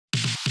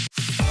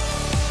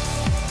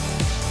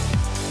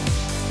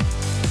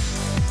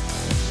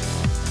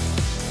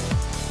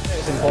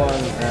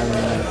important.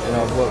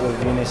 I've worked with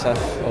Unicef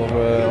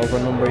over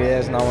a number of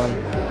years now, and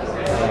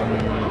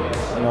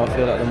I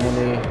feel that the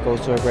money goes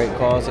to a great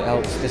cause. It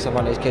helps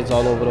disadvantaged kids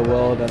all over the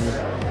world, and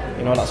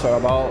that's what we're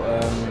about.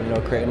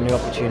 Creating new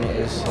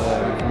opportunities for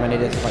many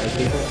disadvantaged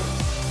people.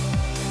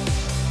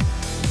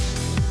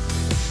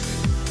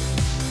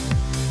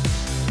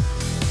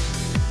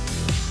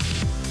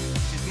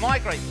 It's my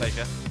great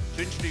pleasure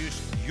to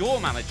introduce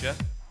your manager,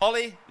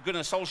 Ole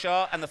Gunnar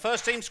Solskjaer, and the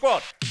first team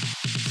squad.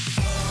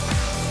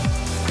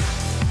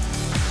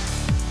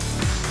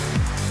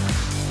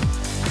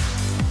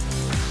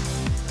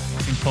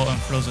 It's important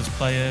for us as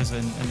players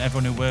and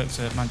everyone who works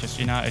at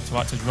Manchester United to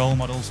act as role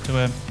models to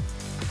him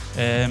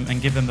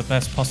and give them the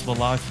best possible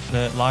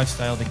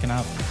lifestyle they can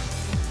have.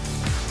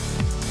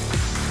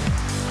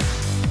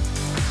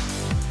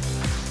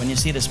 When you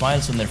see the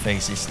smiles on their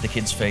faces, the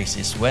kids'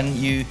 faces, when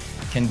you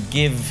can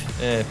give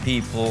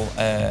people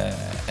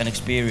an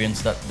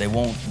experience that they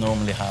won't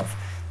normally have,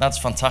 that's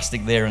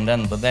fantastic there and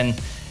then. But then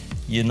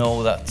you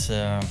know that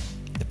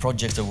the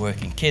projects are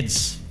working.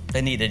 Kids,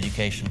 they need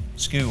education.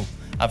 School.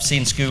 I've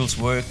seen schools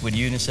work with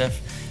UNICEF.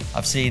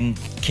 I've seen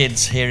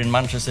kids here in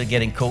Manchester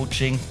getting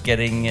coaching,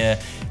 getting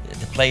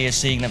the players,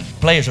 seeing them.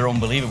 Players are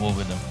unbelievable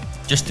with them.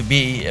 Just to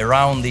be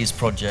around these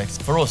projects,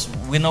 for us,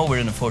 we know we're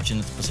in a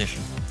fortunate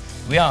position.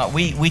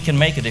 We can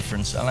make a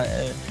difference. And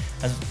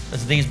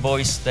as these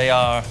boys, they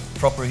are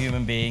proper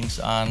human beings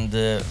and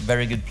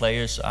very good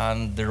players,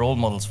 and they're role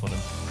models for them.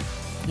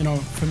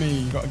 For me,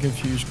 you've got to give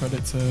huge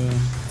credit to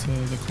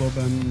the club,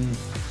 and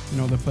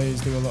the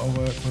players do a lot of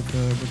work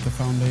with the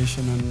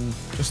foundation, and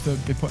just to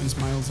be putting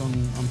smiles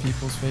on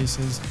people's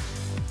faces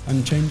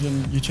and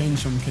you change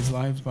some kids'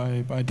 lives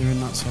by doing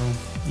that. So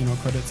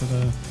credit to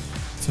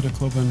the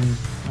club and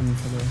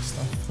for the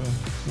staff for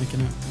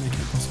making it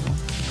possible.